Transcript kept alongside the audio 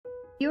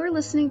You're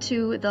listening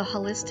to the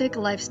Holistic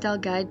Lifestyle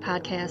Guide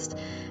podcast,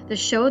 the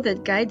show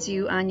that guides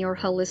you on your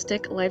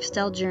holistic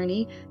lifestyle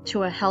journey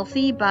to a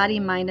healthy body,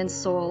 mind, and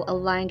soul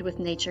aligned with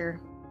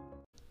nature.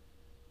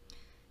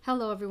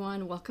 Hello,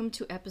 everyone. Welcome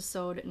to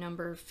episode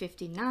number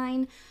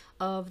 59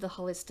 of the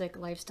Holistic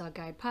Lifestyle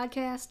Guide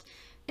podcast.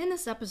 In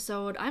this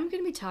episode, I'm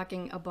going to be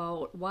talking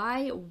about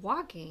why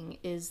walking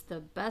is the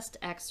best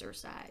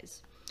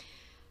exercise.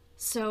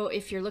 So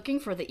if you're looking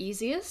for the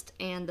easiest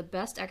and the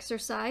best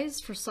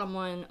exercise for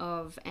someone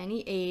of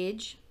any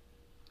age,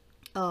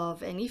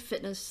 of any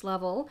fitness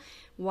level,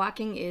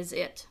 walking is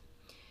it.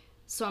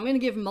 So I'm going to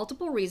give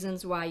multiple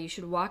reasons why you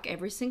should walk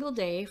every single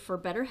day for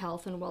better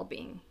health and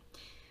well-being.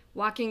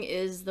 Walking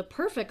is the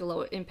perfect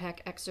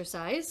low-impact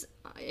exercise,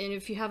 and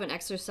if you haven't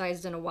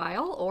exercised in a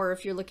while, or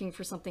if you're looking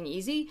for something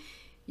easy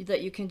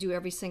that you can do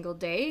every single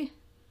day,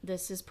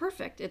 this is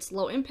perfect. It's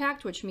low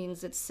impact, which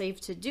means it's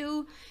safe to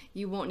do.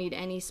 You won't need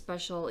any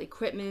special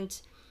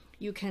equipment.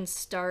 You can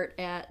start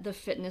at the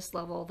fitness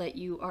level that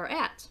you are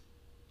at.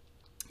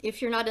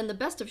 If you're not in the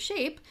best of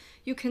shape,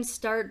 you can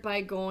start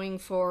by going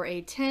for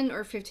a 10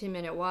 or 15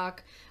 minute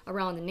walk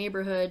around the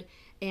neighborhood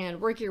and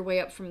work your way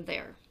up from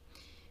there.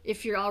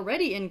 If you're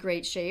already in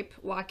great shape,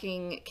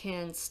 walking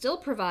can still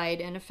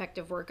provide an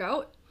effective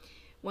workout.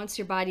 Once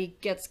your body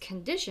gets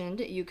conditioned,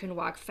 you can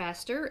walk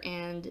faster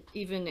and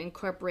even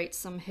incorporate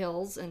some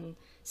hills and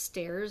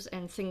stairs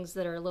and things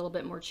that are a little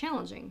bit more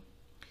challenging.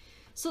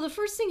 So the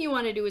first thing you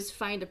want to do is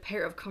find a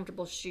pair of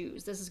comfortable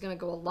shoes. This is going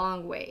to go a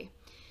long way.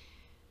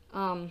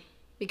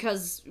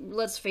 Because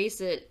let's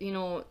face it,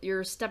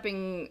 you're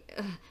stepping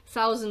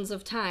thousands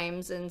of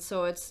times, and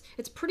so it's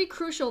pretty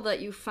crucial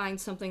that you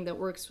find something that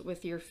works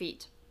with your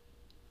feet.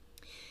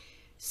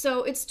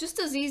 So it's just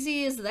as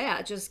easy as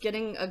that, just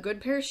getting a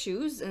good pair of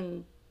shoes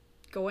and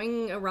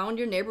going around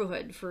your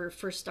neighborhood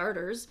for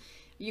starters.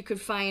 You could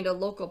find a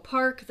local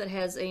park that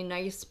has a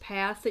nice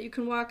path that you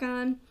can walk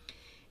on.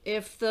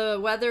 If the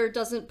weather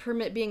doesn't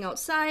permit being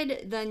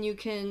outside, then you've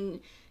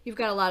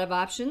got a lot of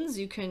options.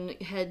 You can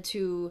head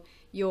to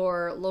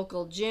your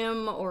local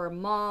gym or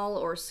mall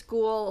or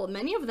school.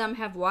 Many of them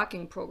have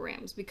walking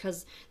programs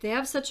because they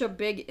have such a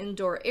big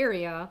indoor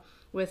area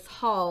with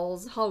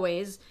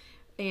hallways,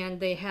 and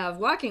they have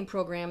walking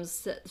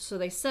programs, so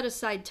they set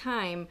aside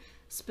time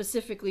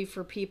specifically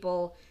for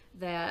people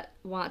that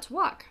want to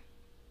walk.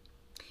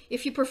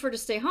 If you prefer to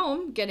stay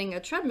home, getting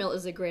a treadmill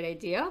is a great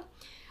idea.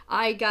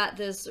 I got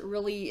this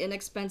really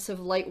inexpensive,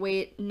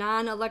 lightweight,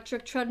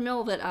 non-electric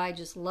treadmill that I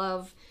just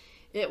love.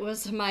 It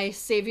was my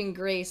saving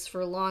grace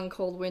for long,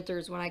 cold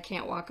winters when I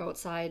can't walk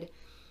outside.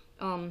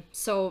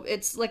 So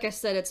it's, like I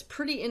said, it's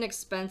pretty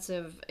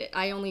inexpensive.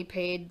 I only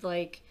paid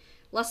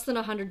less than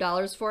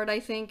 $100 for it, I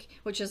think,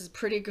 which is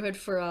pretty good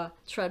for a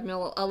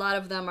treadmill. A lot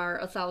of them are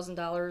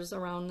 $1,000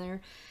 around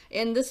there.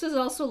 And this is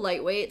also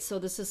lightweight, so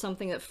this is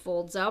something that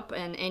folds up,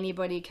 and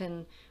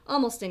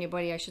almost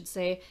anybody I should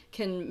say,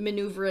 can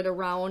maneuver it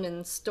around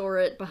and store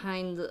it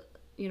behind,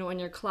 in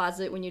your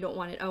closet when you don't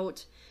want it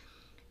out.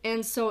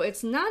 And so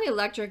it's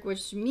non-electric,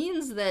 which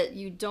means that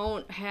you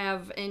don't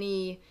have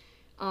any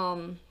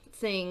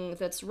thing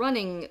that's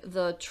running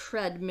the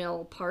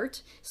treadmill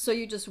part, so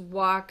you just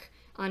walk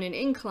on an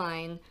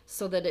incline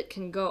so that it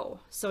can go.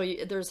 So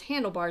there's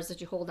handlebars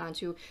that you hold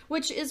onto,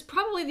 which is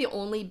probably the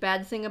only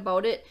bad thing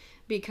about it,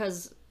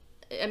 because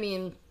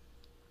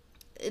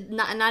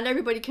not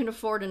everybody can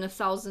afford an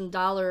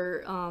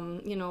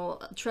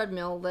 $1,000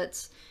 treadmill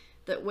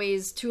that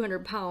weighs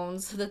 200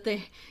 pounds that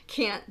they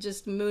can't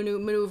just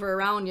maneuver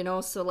around,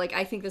 So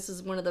I think this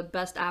is one of the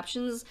best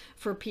options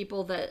for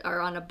people that are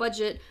on a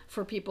budget,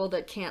 for people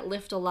that can't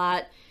lift a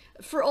lot,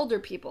 for older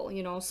people,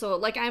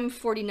 So I'm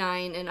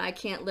 49 and I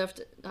can't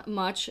lift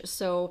much,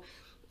 so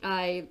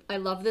I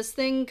love this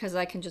thing because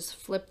I can just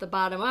flip the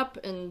bottom up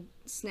and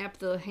snap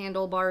the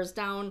handlebars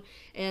down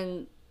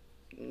and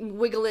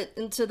wiggle it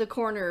into the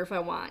corner if I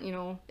want,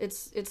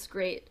 It's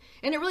great.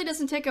 And it really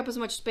doesn't take up as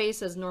much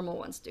space as normal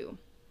ones do.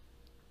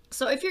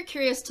 So if you're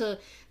curious to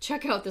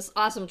check out this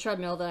awesome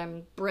treadmill that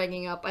I'm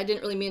bragging up, I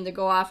didn't really mean to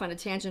go off on a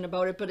tangent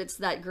about it, but it's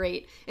that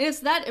great. And it's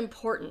that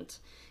important.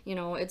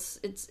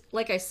 It's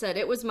like I said,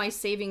 it was my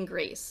saving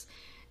grace.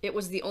 It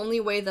was the only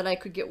way that I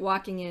could get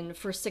walking in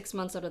for 6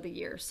 months out of the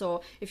year.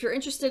 So if you're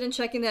interested in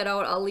checking that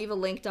out, I'll leave a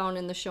link down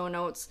in the show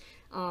notes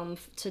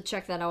to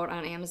check that out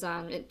on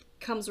Amazon. It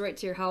comes right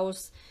to your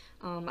house.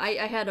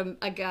 I had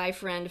a guy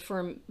friend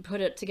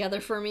put it together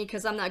for me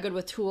because I'm not good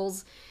with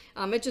tools.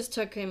 It just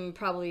took him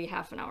probably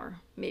half an hour,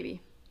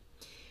 maybe.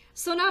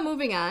 So now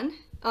moving on.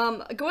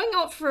 Going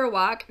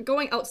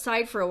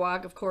outside for a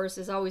walk, of course,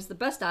 is always the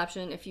best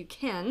option if you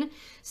can.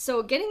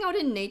 So getting out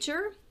in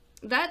nature,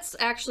 that's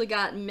actually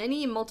got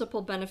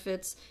multiple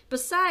benefits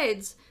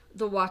besides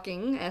the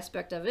walking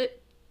aspect of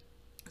it.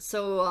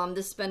 So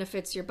this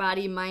benefits your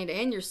body, mind,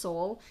 and your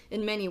soul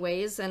in many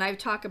ways. And I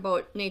talk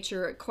about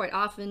nature quite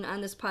often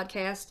on this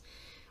podcast.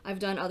 I've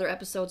done other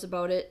episodes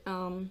about it.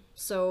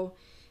 So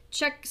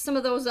check some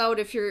of those out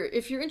if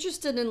you're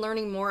interested in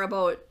learning more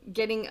about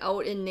getting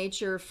out in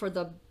nature for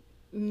the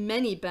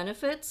many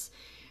benefits.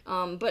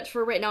 But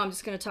for right now, I'm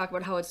just going to talk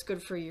about how it's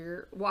good for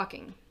your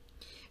walking.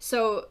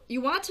 So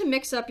you want to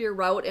mix up your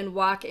route and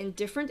walk in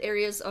different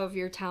areas of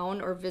your town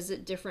or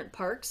visit different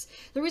parks.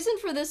 The reason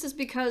for this is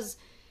because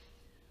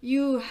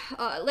you,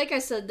 like I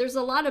said, there's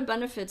a lot of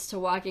benefits to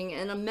walking,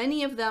 and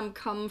many of them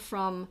come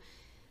from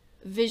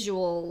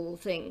visual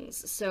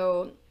things.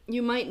 So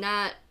you might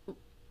not,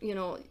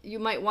 you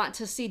might want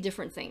to see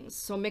different things.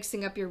 So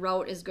mixing up your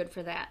route is good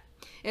for that.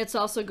 It's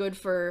also good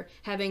for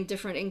having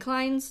different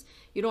inclines.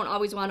 You don't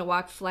always want to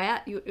walk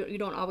flat. You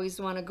don't always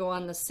want to go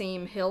on the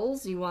same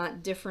hills. You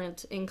want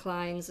different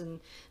inclines and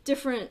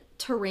different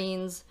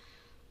terrains.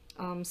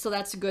 So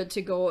that's good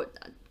to go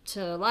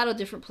to a lot of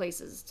different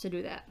places to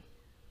do that.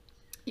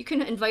 You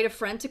can invite a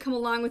friend to come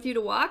along with you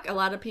to walk. A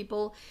lot of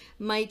people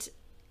might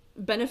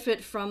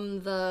benefit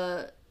from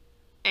the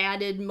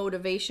added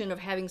motivation of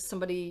having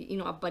somebody,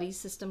 a buddy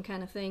system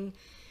kind of thing.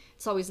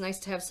 It's always nice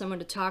to have someone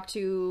to talk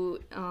to,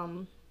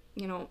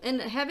 and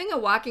having a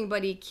walking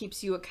buddy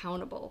keeps you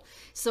accountable.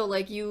 So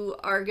like you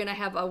are going to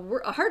have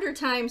a harder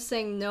time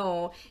saying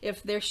no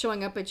if they're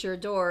showing up at your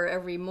door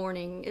every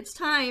morning. It's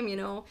time,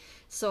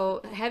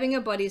 So having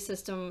a buddy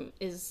system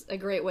is a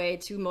great way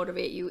to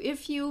motivate you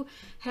if you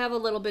have a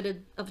little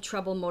bit of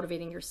trouble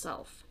motivating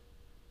yourself.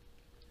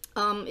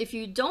 If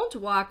you don't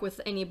walk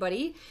with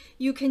anybody,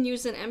 you can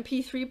use an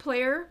MP3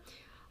 player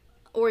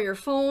or your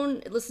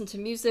phone, listen to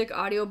music,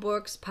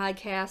 audiobooks,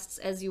 podcasts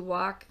as you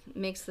walk.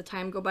 Makes the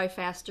time go by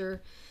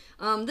faster.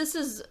 This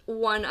is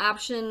one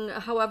option.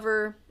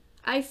 However,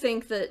 I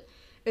think that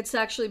it's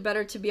actually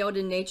better to be out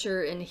in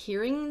nature and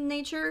hearing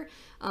nature.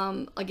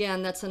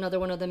 Again, that's another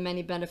one of the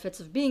many benefits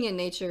of being in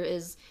nature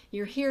is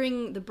you're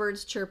hearing the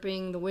birds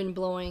chirping, the wind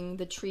blowing,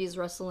 the trees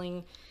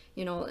rustling,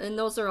 and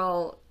those are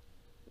all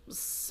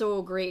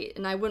so great,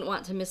 and I wouldn't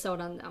want to miss out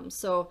on them.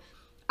 So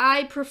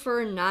I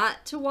prefer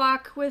not to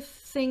walk with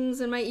things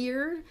in my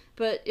ear,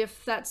 but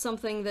if that's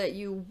something that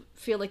you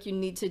feel like you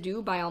need to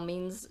do, by all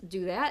means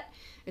do that.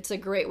 It's a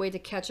great way to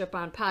catch up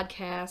on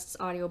podcasts,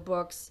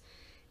 audiobooks,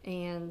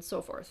 and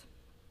so forth.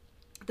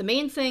 The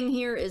main thing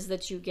here is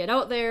that you get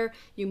out there,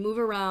 you move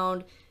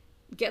around,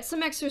 get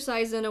some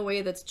exercise in a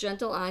way that's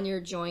gentle on your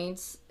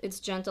joints, it's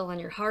gentle on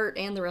your heart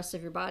and the rest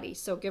of your body.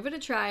 So give it a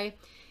try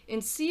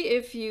and see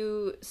if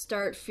you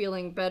start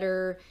feeling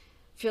better,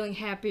 feeling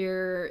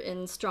happier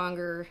and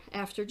stronger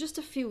after just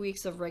a few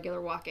weeks of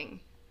regular walking.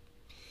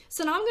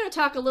 So now I'm going to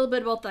talk a little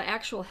bit about the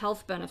actual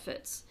health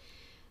benefits.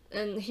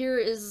 And here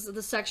is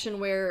the section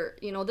where,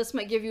 this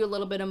might give you a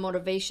little bit of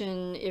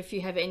motivation if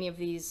you have any of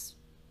these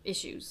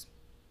issues.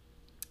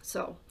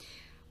 So,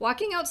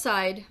 walking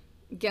outside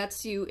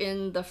gets you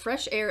in the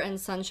fresh air and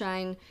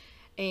sunshine,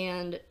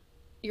 and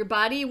your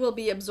body will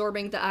be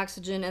absorbing the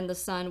oxygen and the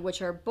sun,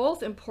 which are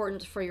both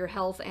important for your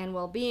health and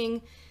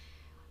well-being.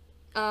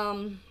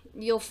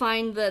 You'll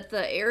find that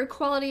the air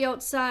quality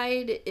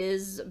outside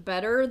is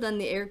better than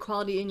the air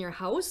quality in your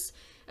house,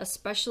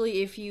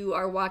 especially if you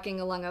are walking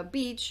along a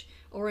beach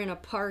or in a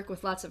park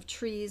with lots of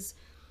trees.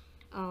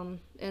 And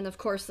of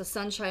course, the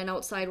sunshine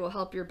outside will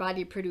help your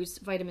body produce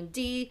vitamin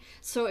D.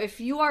 So if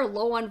you are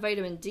low on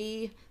vitamin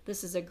D,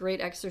 this is a great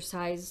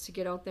exercise to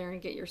get out there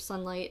and get your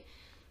sunlight.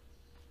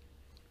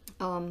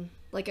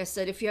 Like I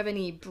said, if you have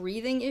any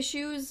breathing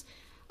issues,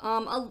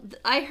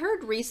 I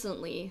heard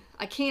recently,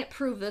 I can't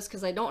prove this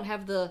because I don't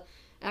have the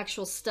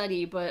actual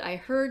study, but I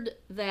heard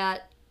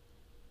that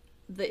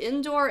the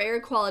indoor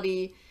air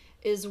quality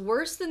is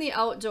worse than the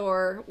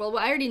outdoor. Well,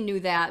 I already knew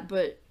that,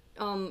 but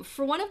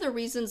for one of the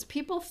reasons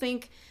people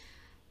think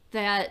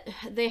that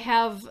they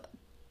have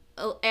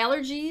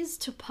allergies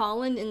to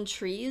pollen in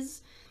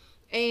trees,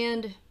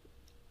 and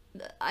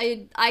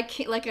I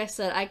can't, like I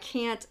said, I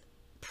can't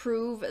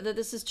prove that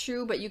this is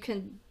true, but you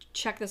can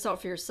check this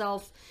out for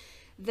yourself,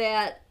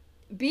 that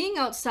being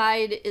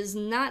outside is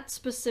not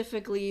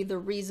specifically the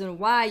reason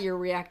why you're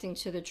reacting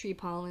to the tree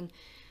pollen.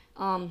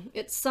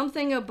 It's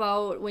something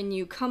about when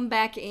you come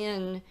back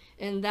in,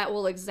 and that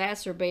will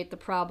exacerbate the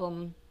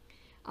problem.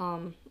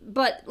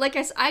 But like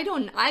I said, I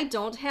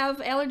don't have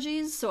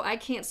allergies, so I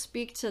can't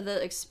speak to the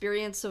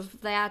experience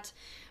of that,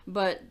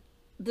 but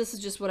this is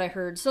just what I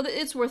heard, so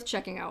it's worth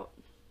checking out.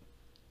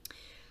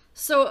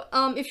 So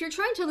if you're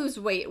trying to lose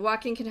weight,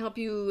 walking can help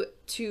you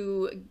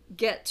to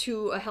get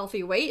to a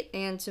healthy weight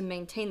and to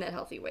maintain that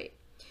healthy weight.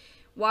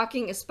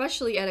 Walking,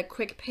 especially at a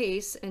quick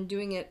pace and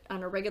doing it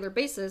on a regular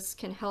basis,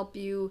 can help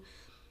you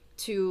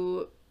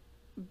to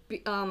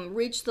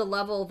reach the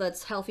level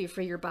that's healthy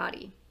for your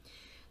body.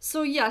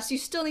 So yes, you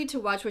still need to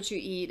watch what you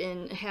eat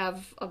and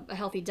have a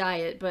healthy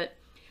diet, but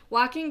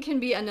walking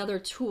can be another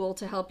tool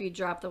to help you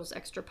drop those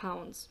extra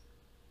pounds.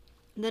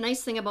 The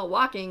nice thing about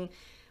walking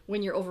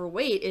when you're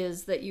overweight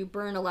is that you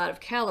burn a lot of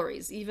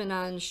calories, even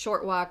on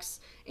short walks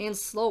and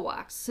slow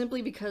walks,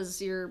 simply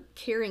because you're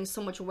carrying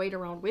so much weight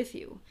around with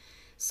you.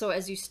 So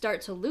as you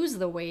start to lose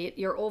the weight,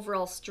 your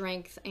overall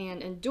strength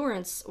and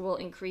endurance will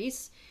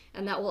increase,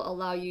 and that will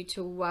allow you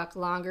to walk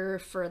longer,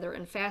 further,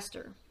 and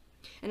faster.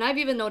 And I've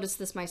even noticed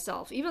this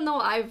myself. Even though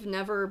I've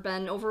never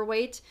been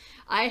overweight,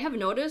 I have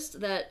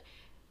noticed that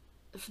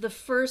the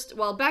first,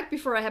 well, back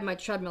before I had my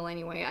treadmill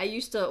anyway, I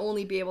used to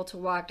only be able to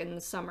walk in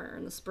the summer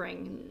and the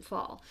spring and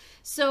fall.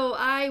 So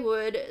I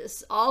would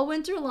all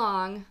winter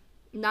long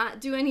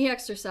not do any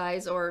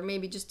exercise, or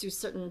maybe just do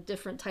certain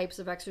different types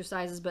of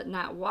exercises but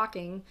not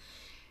walking.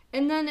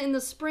 And then in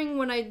the spring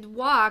when I'd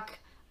walk,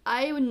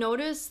 I would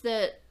notice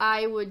that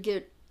I would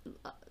get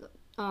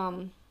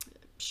um,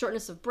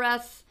 shortness of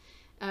breath,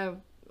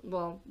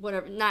 well,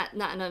 whatever, not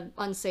in an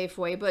unsafe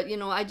way, but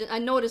I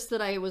noticed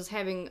that I was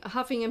having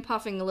huffing and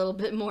puffing a little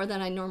bit more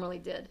than I normally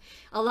did,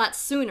 a lot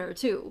sooner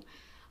too.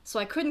 So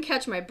I couldn't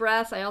catch my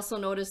breath. I also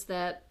noticed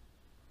that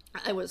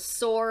I was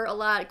sore a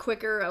lot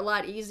quicker, a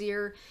lot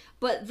easier.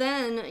 But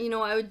then,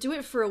 I would do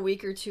it for a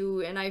week or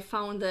two, and I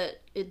found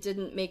that it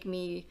didn't make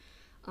me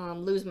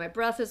lose my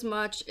breath as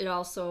much.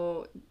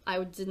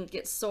 I didn't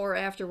get sore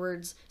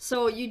afterwards.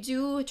 So you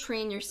do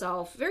train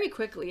yourself very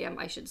quickly,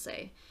 I should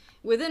say.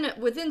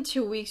 Within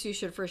 2 weeks, you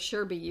should for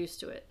sure be used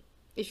to it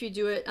if you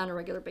do it on a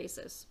regular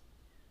basis.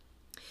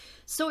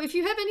 So if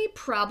you have any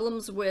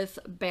problems with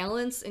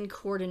balance and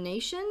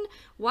coordination,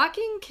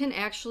 walking can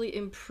actually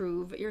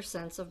improve your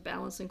sense of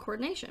balance and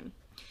coordination.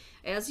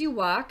 As you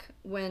walk,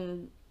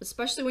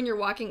 especially when you're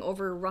walking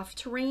over rough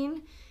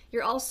terrain,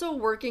 you're also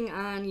working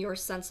on your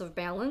sense of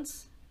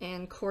balance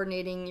and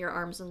coordinating your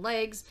arms and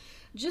legs.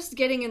 Just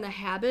getting in the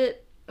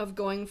habit of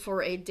going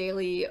for a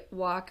daily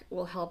walk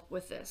will help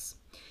with this.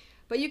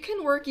 But you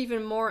can work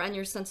even more on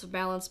your sense of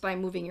balance by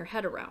moving your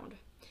head around.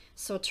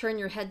 So turn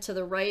your head to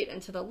the right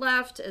and to the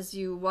left as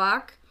you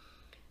walk.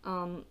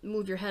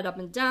 Move your head up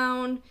and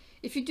down.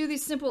 If you do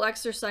these simple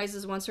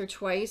exercises once or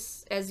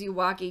twice as you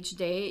walk each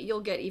day,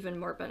 you'll get even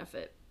more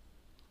benefit.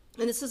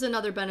 And this is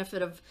another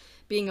benefit of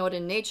being out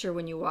in nature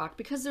when you walk,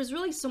 because there's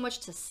really so much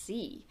to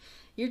see.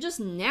 You're just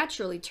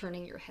naturally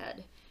turning your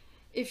head.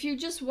 If you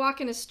just walk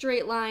in a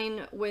straight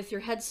line with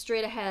your head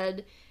straight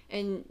ahead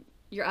and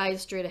your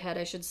eyes straight ahead,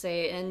 I should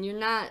say, and you're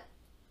not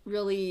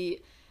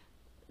really,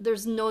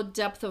 there's no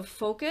depth of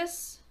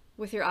focus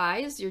with your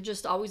eyes. You're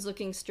just always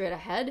looking straight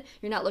ahead.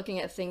 You're not looking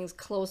at things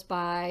close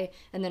by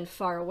and then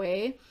far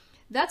away.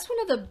 That's one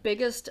of the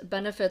biggest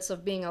benefits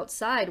of being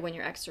outside when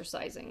you're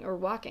exercising or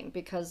walking,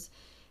 because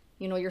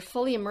you're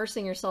fully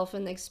immersing yourself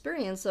in the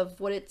experience of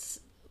what it's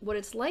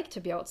like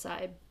to be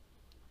outside.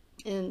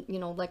 And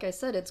like I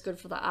said, it's good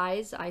for the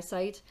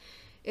eyesight.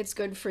 It's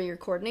good for your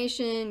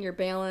coordination, your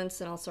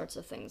balance, and all sorts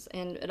of things.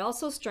 And it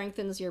also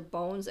strengthens your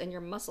bones and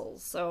your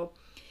muscles. So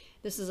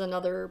this is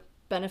another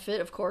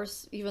benefit, of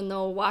course. Even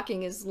though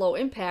walking is low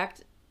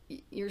impact,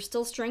 you're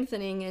still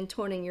strengthening and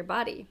toning your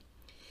body.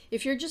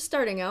 If you're just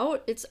starting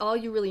out, it's all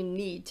you really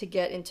need to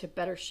get into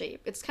better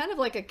shape. It's kind of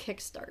like a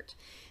kickstart.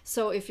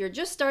 So if you're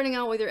just starting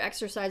out with your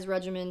exercise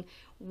regimen,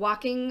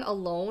 walking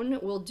alone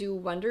will do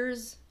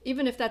wonders,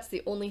 even if that's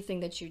the only thing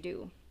that you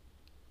do.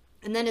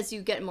 And then as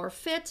you get more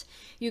fit,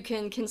 you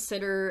can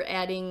consider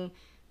adding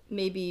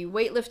maybe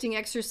weightlifting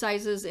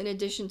exercises in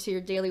addition to your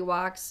daily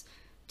walks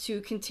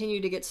to continue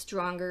to get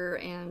stronger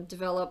and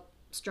develop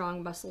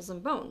strong muscles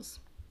and bones.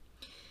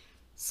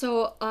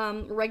 So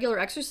regular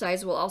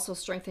exercise will also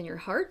strengthen your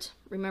heart.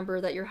 Remember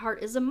that your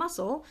heart is a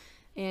muscle,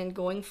 and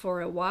going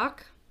for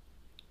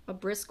a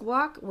brisk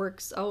walk,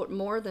 works out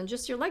more than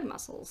just your leg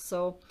muscles.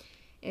 So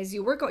as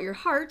you work out your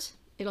heart,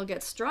 it'll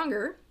get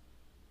stronger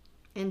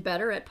and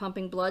better at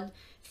pumping blood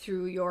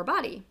through your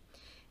body.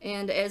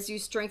 And as you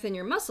strengthen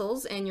your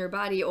muscles and your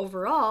body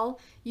overall,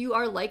 you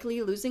are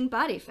likely losing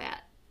body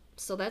fat.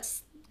 So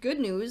that's good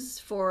news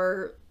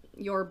for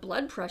your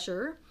blood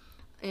pressure.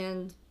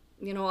 And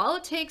all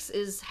it takes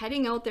is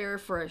heading out there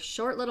for a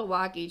short little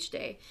walk each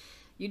day.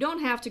 You don't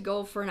have to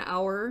go for an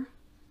hour.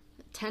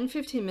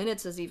 10-15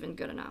 minutes is even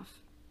good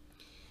enough.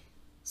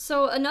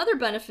 So another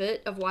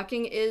benefit of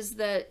walking is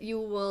that you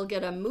will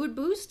get a mood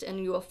boost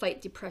and you will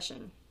fight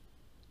depression.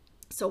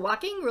 So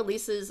walking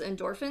releases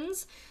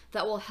endorphins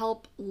that will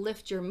help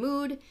lift your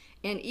mood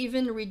and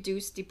even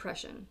reduce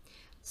depression.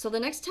 So the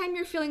next time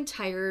you're feeling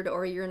tired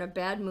or you're in a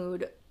bad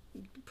mood,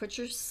 put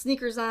your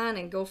sneakers on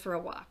and go for a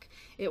walk.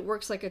 It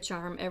works like a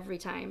charm every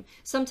time.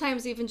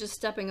 Sometimes even just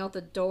stepping out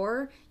the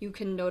door, you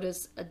can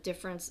notice a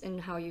difference in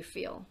how you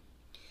feel.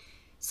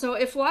 So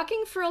if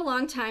walking for a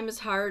long time is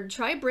hard,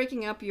 try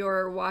breaking up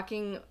your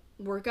walking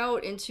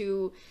workout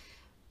into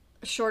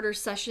shorter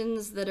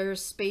sessions that are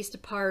spaced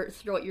apart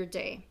throughout your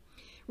day.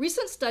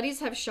 Recent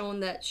studies have shown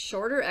that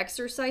shorter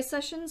exercise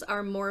sessions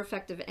are more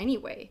effective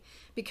anyway,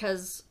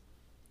 because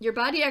your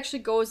body actually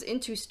goes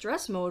into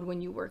stress mode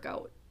when you work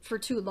out for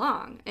too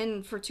long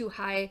and for too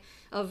high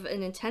of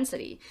an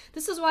intensity.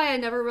 This is why I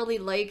never really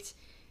liked,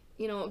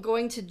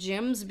 going to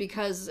gyms,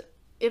 because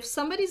if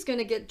somebody's going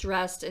to get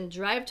dressed and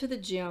drive to the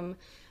gym,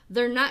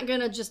 they're not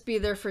going to just be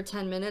there for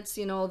 10 minutes.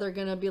 They're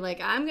going to be like,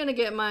 I'm going to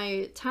get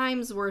my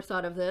time's worth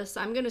out of this.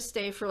 I'm going to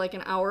stay for like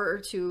an hour or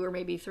two or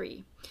maybe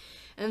 3.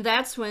 And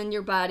that's when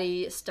your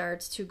body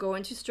starts to go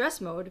into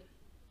stress mode,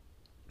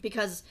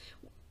 because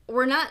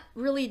we're not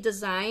really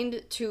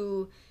designed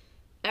to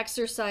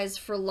exercise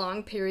for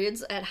long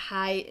periods at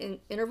high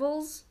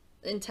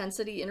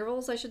intensity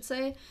intervals, I should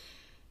say.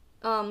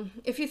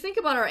 If you think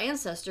about our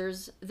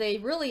ancestors, they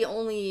really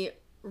only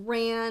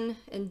ran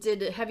and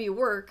did heavy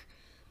work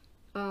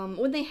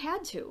when they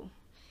had to.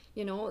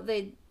 You know,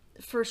 they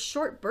for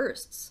short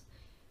bursts.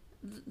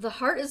 The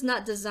heart is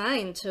not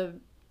designed to.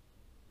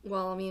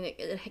 Well, I mean,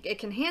 it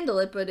can handle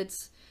it, but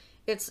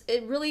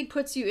it really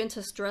puts you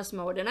into stress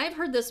mode. And I've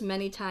heard this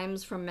many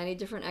times from many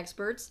different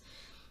experts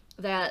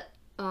that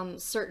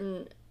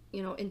certain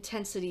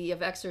intensity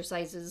of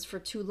exercises for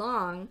too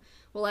long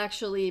will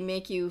actually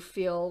make you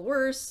feel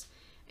worse.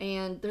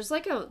 And there's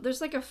like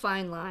a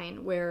fine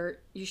line where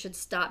you should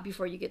stop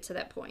before you get to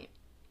that point.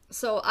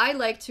 So I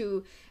like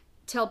to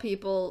tell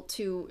people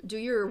to do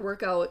your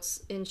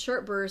workouts in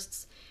short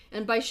bursts,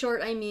 and by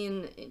short I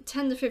mean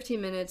 10 to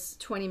 15 minutes,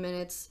 20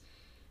 minutes,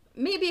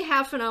 maybe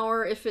half an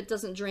hour if it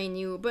doesn't drain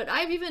you. But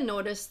I've even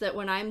noticed that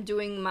when I'm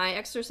doing my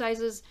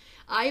exercises,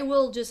 I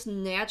will just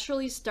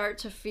naturally start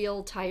to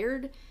feel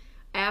tired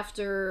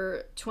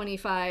after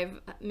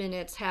 25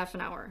 minutes, half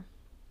an hour.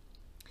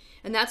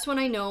 And that's when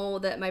I know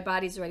that my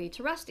body's ready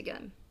to rest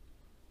again.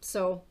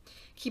 So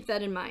keep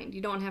that in mind.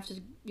 You don't have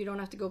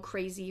to go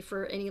crazy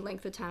for any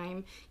length of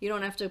time. You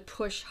don't have to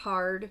push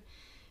hard.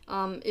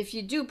 If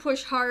you do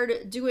push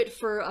hard, do it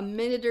for a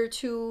minute or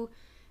two,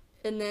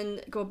 and then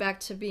go back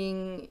to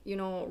being,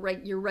 your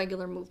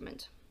regular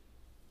movement.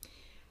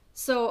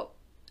 So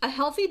a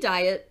healthy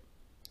diet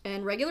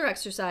and regular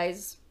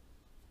exercise,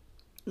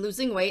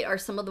 losing weight are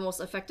some of the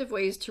most effective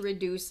ways to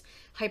reduce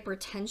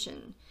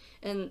hypertension.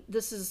 And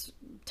this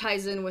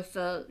ties in with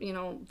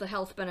the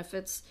health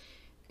benefits.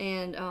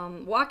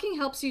 And walking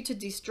helps you to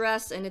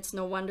de-stress, and it's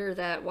no wonder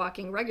that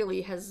walking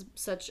regularly has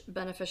such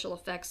beneficial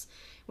effects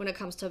when it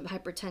comes to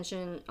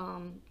hypertension,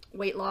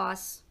 weight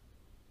loss,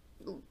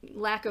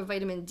 lack of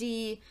vitamin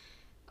D,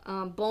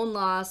 bone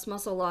loss,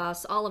 muscle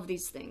loss, all of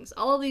these things.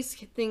 All of these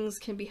things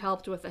can be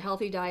helped with a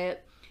healthy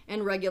diet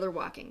and regular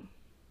walking.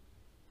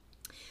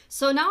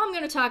 So now I'm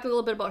going to talk a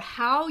little bit about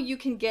how you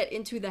can get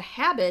into the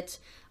habit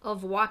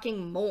of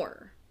walking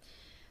more.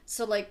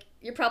 So like,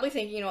 you're probably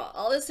thinking,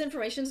 all this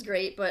information is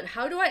great, but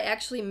how do I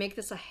actually make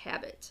this a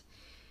habit?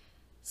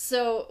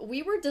 So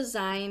we were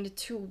designed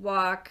to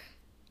walk,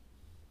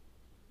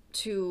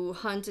 to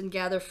hunt and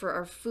gather for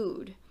our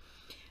food.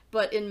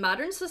 But in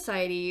modern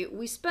society,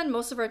 we spend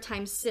most of our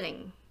time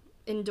sitting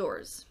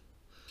indoors.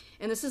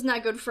 And this is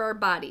not good for our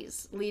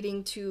bodies,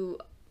 leading to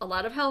a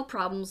lot of health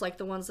problems like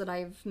the ones that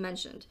I've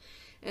mentioned.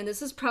 And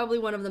this is probably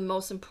one of the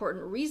most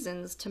important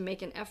reasons to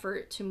make an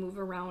effort to move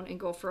around and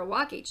go for a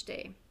walk each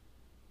day.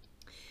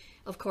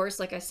 Of course,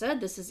 like I said,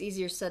 this is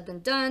easier said than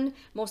done.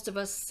 Most of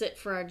us sit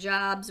for our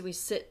jobs. We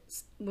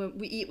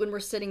eat when we're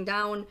sitting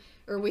down,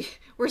 or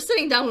we're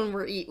sitting down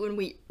when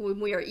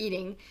we are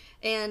eating.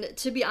 And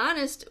to be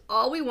honest,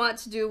 all we want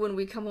to do when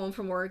we come home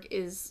from work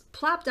is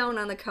plop down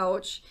on the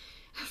couch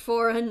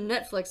for a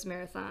Netflix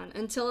marathon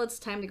until it's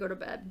time to go to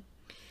bed.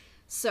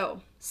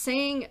 So,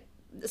 staying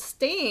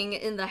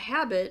in the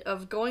habit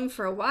of going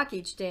for a walk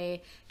each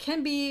day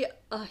can be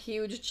a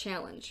huge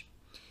challenge.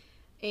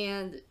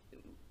 And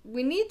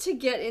we need to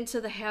get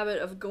into the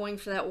habit of going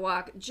for that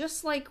walk,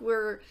 just like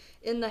we're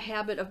in the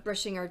habit of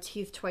brushing our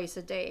teeth twice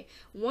a day.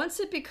 Once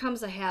it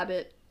becomes a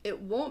habit,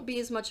 it won't be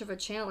as much of a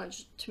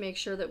challenge to make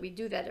sure that we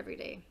do that every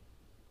day.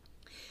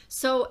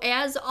 So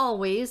as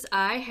always,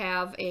 I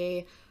have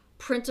a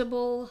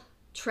printable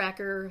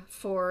tracker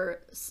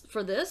for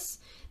this.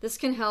 This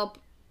can help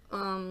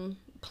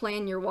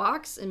plan your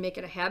walks and make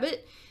it a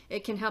habit.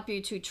 It can help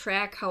you to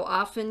track how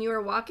often you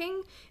are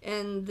walking,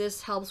 and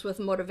this helps with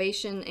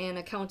motivation and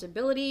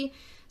accountability.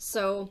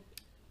 So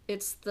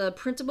it's the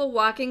printable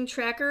walking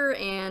tracker,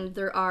 and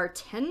there are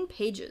 10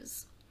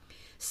 pages.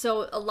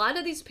 So a lot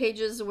of these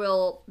pages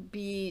will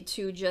be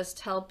to just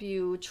help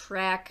you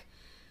track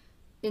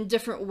in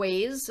different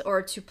ways,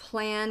 or to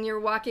plan your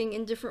walking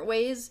in different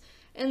ways.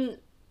 And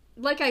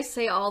like I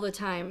say all the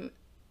time,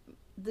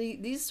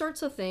 these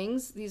sorts of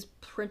things, these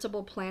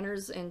printable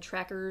planners and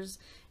trackers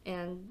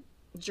and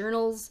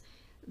journals,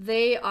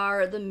 they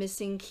are the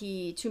missing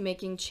key to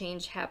making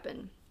change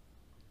happen.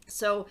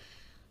 So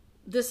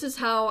this is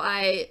how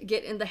I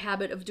get in the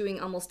habit of doing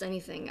almost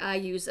anything. I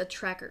use a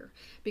tracker,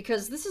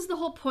 because this is the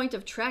whole point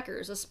of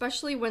trackers,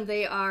 especially when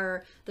they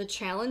are the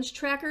challenge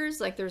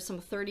trackers. Like there's some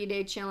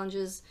 30-day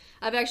challenges.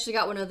 I've actually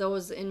got one of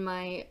those in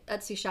my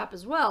Etsy shop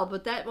as well,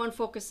 but that one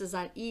focuses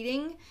on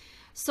eating.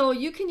 So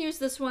you can use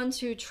this one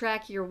to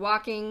track your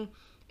walking,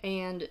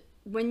 and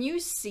when you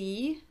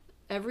see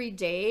every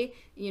day,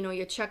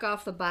 you check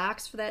off the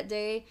box for that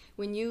day.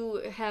 When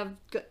you have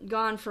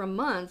gone for a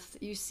month,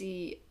 you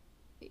see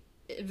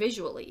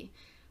visually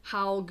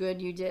how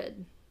good you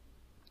did.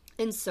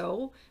 And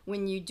so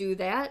when you do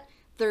that,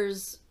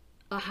 there's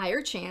a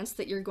higher chance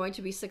that you're going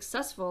to be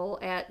successful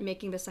at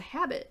making this a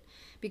habit,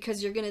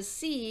 because you're going to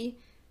see,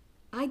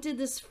 I did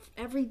this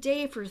every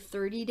day for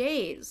 30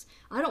 days.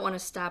 I don't want to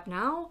stop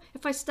now.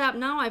 If I stop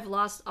now, I've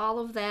lost all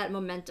of that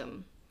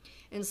momentum.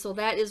 And so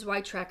that is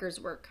why trackers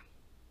work.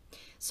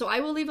 So I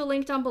will leave a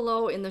link down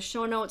below in the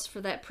show notes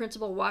for that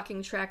printable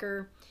walking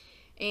tracker.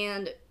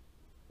 And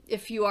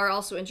if you are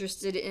also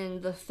interested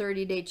in the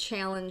 30-day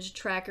challenge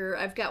tracker,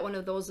 I've got one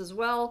of those as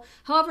well.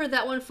 However,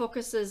 that one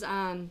focuses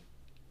on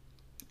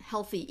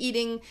healthy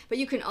eating, but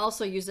you can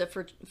also use it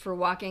for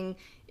walking.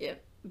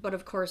 But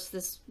of course,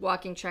 this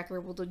walking tracker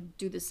will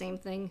do the same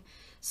thing.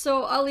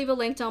 So I'll leave a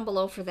link down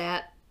below for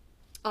that.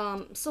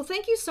 So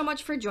thank you so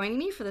much for joining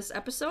me for this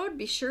episode.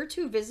 Be sure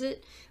to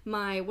visit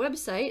my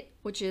website,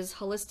 which is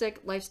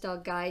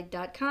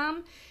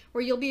holisticlifestyleguide.com,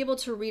 where you'll be able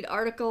to read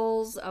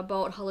articles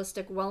about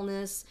holistic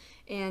wellness,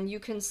 and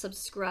you can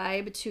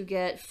subscribe to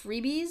get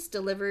freebies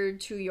delivered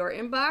to your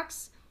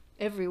inbox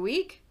every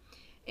week.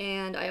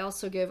 And I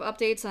also give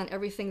updates on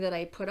everything that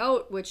I put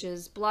out, which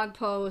is blog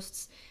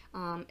posts,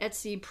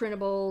 Etsy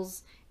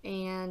printables,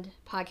 and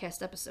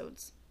podcast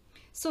episodes.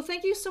 So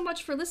thank you so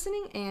much for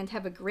listening, and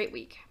have a great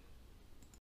week.